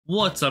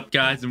What's up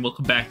guys, and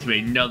welcome back to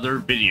another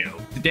video.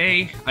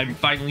 Today, I'm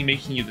finally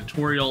making a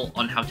tutorial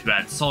on how to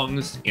add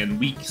songs and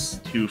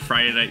weeks to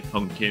Friday Night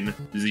Funkin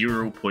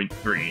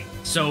 0.3.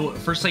 So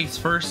first things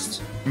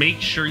first, make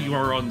sure you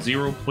are on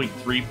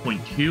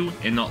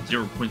 0.3.2 and not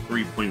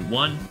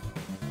 0.3.1.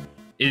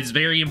 It is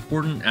very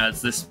important as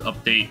this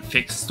update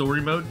fixed story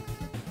mode,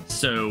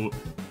 so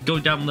go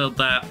download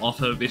that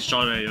off of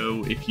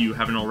itch.io if you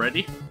haven't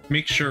already.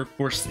 Make sure, of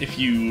course, if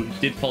you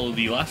did follow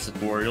the last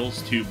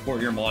tutorials, to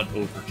port your mod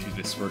over to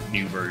this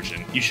new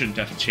version. You shouldn't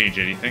have to change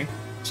anything.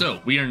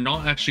 So, we are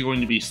not actually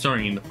going to be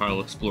starting in the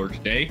File Explorer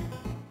today.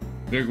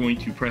 We're going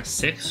to press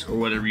 6, or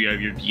whatever you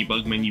have your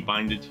debug menu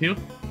binded to,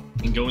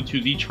 and go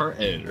into the chart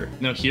editor.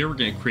 Now here, we're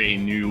going to create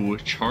a new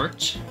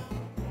chart.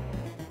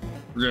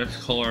 We're going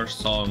to call our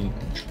song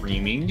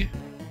Dreaming.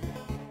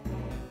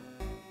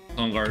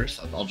 Song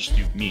artist, I'll just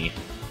do me.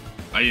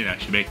 I didn't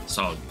actually make the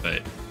song,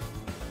 but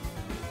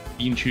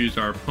you can choose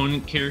our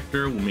opponent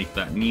character, we'll make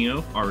that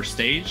Neo. Our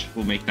stage,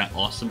 we'll make that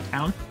Awesome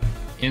Town.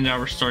 And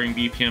our starting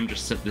BPM,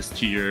 just set this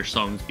to your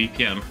song's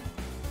BPM.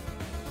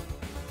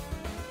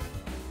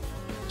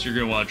 So you're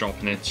going to want to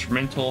drop an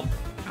instrumental.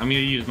 I'm going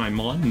to use my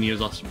mod,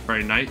 Neo's Awesome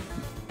Friday Night.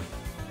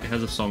 It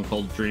has a song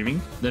called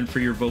Dreaming. Then for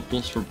your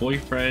vocals for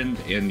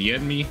Boyfriend and the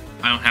Enemy,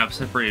 I don't have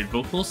separated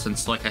vocals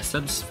since, like I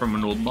said, this is from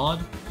an old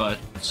mod, but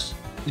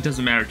it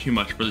doesn't matter too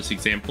much for this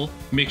example.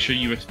 Make sure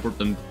you export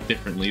them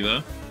differently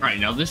though. Alright,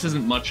 now this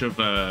isn't much of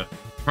a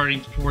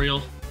charting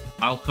tutorial.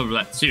 I'll cover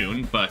that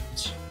soon,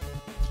 but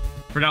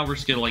for now we're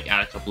just gonna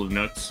add a couple of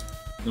notes.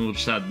 And we'll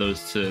just add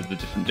those to the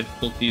different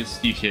difficulties.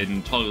 You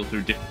can toggle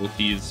through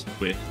difficulties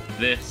with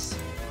this.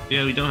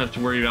 Yeah, we don't have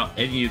to worry about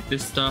any of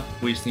this stuff.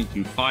 We just need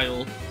to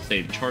file,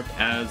 save chart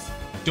as.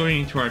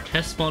 Going into our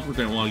test mod, we're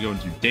gonna want to go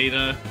into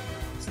data,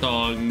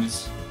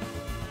 songs,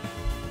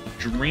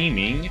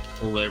 Dreaming,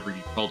 or whatever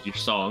you called your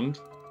song,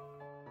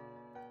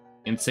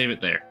 and save it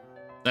there.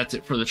 That's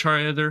it for the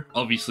chart editor.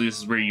 Obviously, this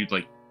is where you'd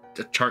to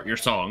chart your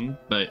song,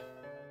 but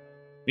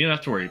you don't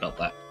have to worry about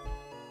that.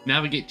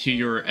 Navigate to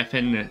your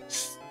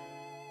FNFC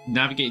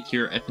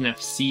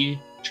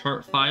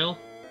chart file.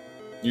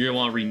 You're gonna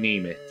want to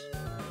rename it.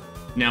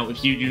 Now,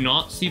 if you do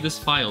not see this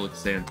file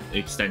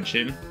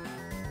extension,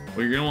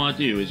 what you're gonna want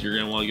to do is you're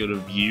gonna want to go to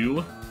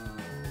View,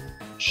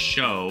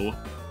 Show,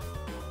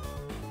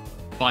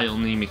 File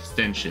name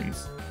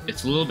extensions.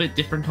 It's a little bit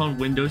different on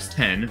Windows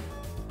 10,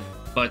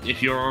 but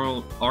if you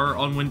are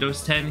on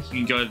Windows 10, you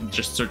can go ahead and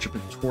just search up a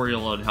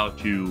tutorial on how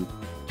to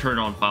turn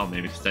on file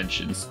name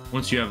extensions.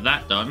 Once you have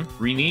that done,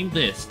 rename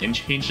this and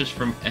change this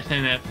from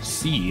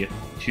FNFC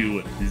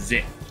to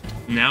Zip.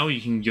 Now you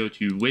can go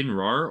to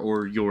WinRAR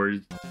or your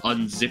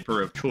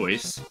unzipper of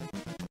choice,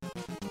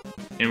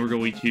 and we're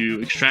going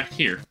to extract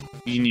here.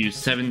 You can use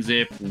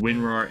 7-zip,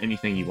 WinRAR,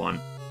 anything you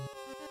want.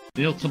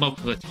 And it'll come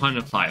up with a ton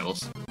of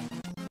files.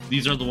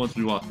 These are the ones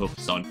we want to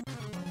focus on.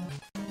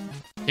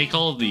 Take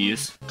all of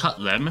these,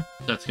 cut them,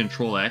 that's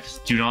Control X,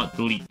 do not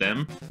delete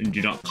them, and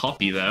do not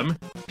copy them,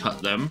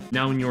 cut them.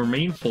 Now in your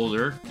main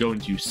folder, go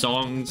into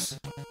Songs,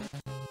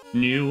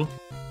 New,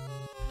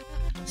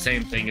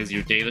 same thing as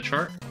your data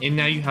chart, and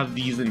now you have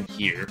these in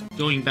here.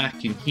 Going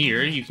back in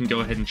here, you can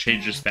go ahead and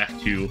change this back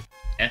to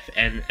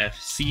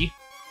FNFC,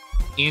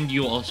 and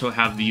you'll also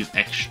have these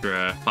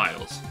extra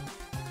files.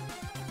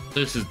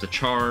 This is the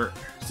chart.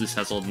 This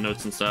has all the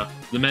notes and stuff,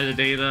 the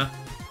metadata,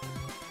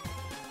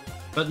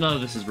 but none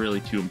of this is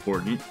really too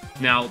important.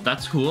 Now,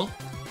 that's cool.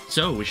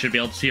 So, we should be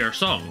able to see our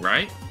song,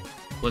 right?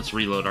 Let's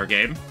reload our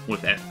game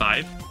with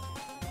F5.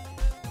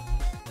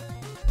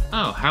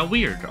 Oh, how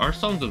weird. Our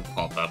song doesn't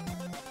pop up.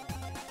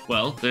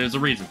 Well, there's a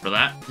reason for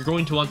that. You're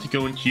going to want to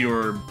go into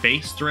your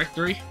base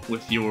directory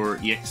with your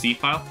exe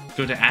file.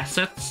 Go to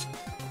Assets,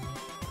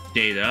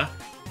 Data,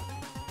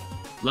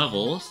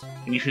 Levels,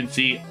 and you should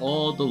see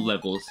all the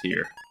levels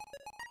here.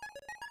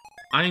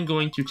 I'm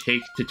going to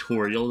take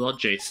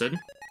tutorial.json,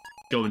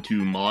 go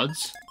into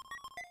mods,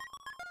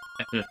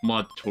 FNF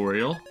mod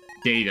tutorial,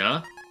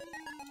 data,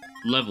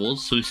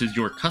 levels, so this is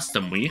your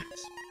custom week,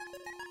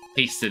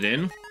 paste it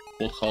in,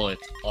 we'll call it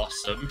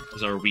awesome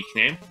as our week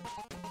name.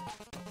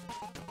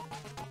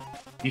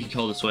 You can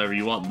call this whatever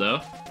you want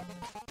though.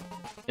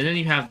 And then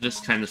you have this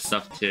kind of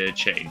stuff to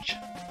change.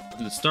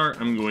 To start,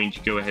 I'm going to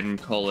go ahead and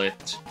call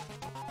it,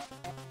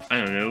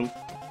 I don't know,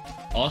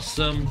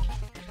 Awesome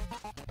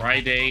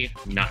Friday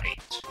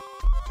Night.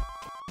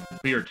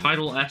 For your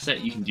title asset,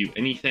 you can do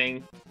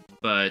anything,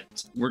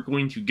 but we're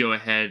going to go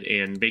ahead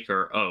and make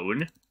our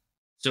own.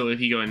 So if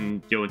you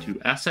go into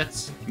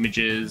Assets,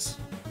 Images,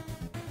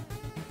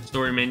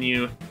 Story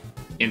Menu,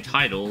 and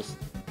Titles,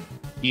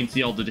 you can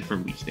see all the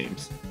different week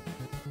names.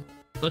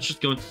 Let's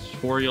just go into the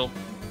tutorial.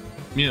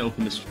 I'm going to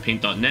open this with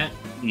paint.net.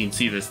 You can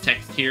see this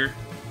text here.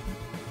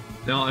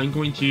 Now I'm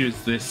going to use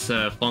this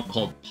font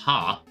called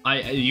Pa.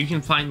 You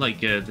can find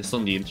this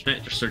on the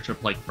internet. Just search up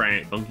Friday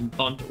Night Funkin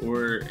font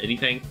or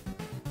anything,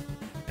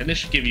 and this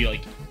should give you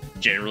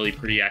generally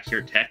pretty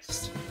accurate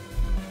text.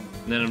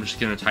 And then I'm just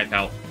gonna type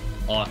out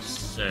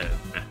awesome.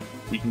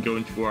 We can go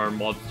into our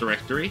mods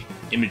directory,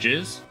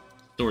 images,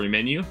 story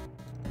menu,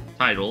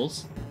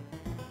 titles,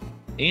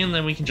 And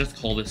then we can just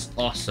call this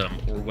awesome,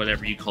 or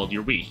whatever you called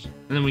your week.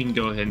 And then we can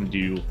go ahead and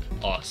do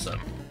awesome.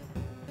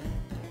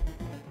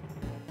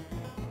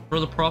 For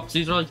the props,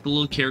 these are like the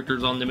little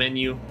characters on the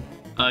menu.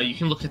 You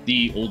can look at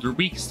the older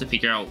weeks to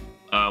figure out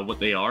what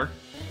they are.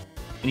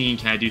 And you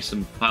can kind of do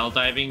some file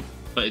diving,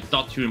 but it's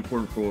not too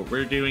important for what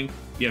we're doing.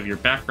 You have your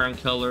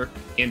background color,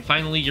 and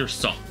finally your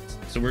songs.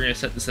 So we're going to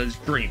set this as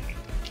dreamy.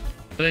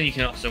 But then you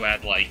can also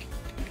add like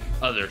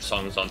other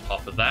songs on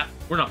top of that.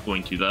 We're not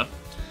going to though.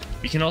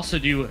 We can also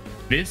do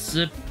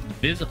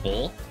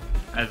visible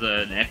as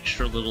an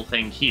extra little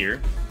thing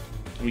here.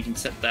 And we can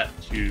set that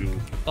to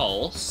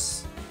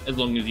false, as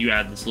long as you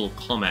add this little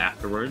comma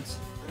afterwards.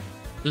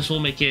 This will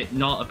make it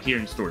not appear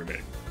in story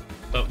mode.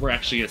 But we're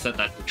actually going to set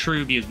that to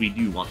true because we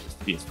do want this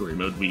to be a story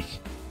mode week.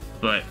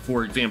 But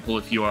for example,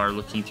 if you are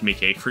looking to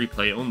make a free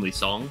play only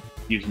song,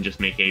 you can just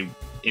make a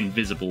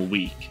invisible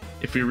week.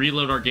 If we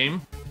reload our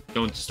game,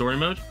 go into story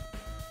mode,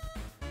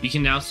 you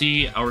can now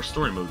see our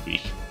story mode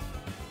week.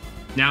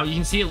 Now you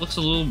can see it looks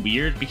a little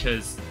weird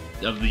because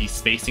of the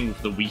spacing with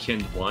the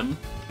weekend one,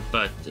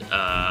 but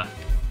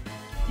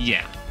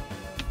yeah,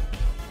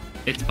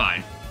 it's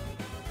fine.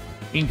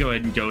 We can go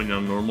ahead and go into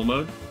normal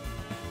mode.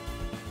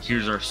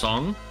 Here's our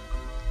song.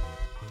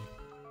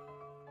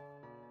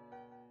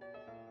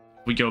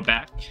 We go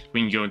back,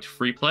 we can go into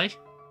free play.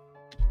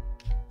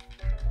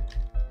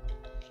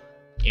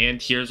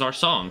 And here's our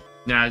song.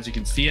 Now, as you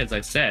can see, as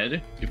I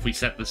said, if we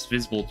set this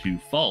visible to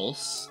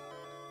false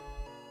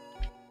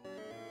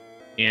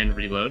and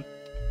reload,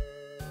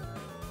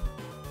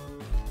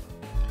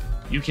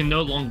 you can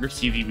no longer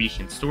see the week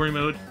in story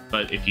mode,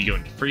 but if you go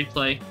into free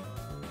play,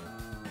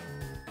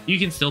 you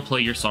can still play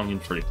your song in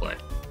free play.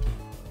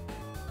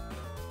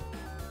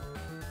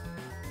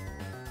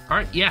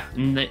 Alright, yeah,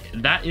 and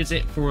that is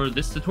it for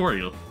this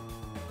tutorial.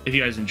 If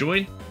you guys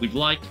enjoyed, leave a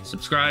like,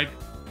 subscribe.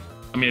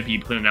 I'm going to be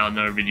putting out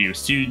another video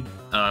soon.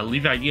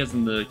 Leave ideas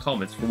in the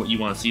comments for what you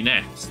want to see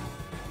next.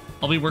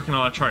 I'll be working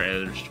on a chart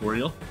editor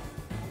tutorial.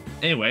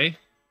 Anyway,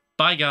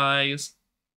 bye guys!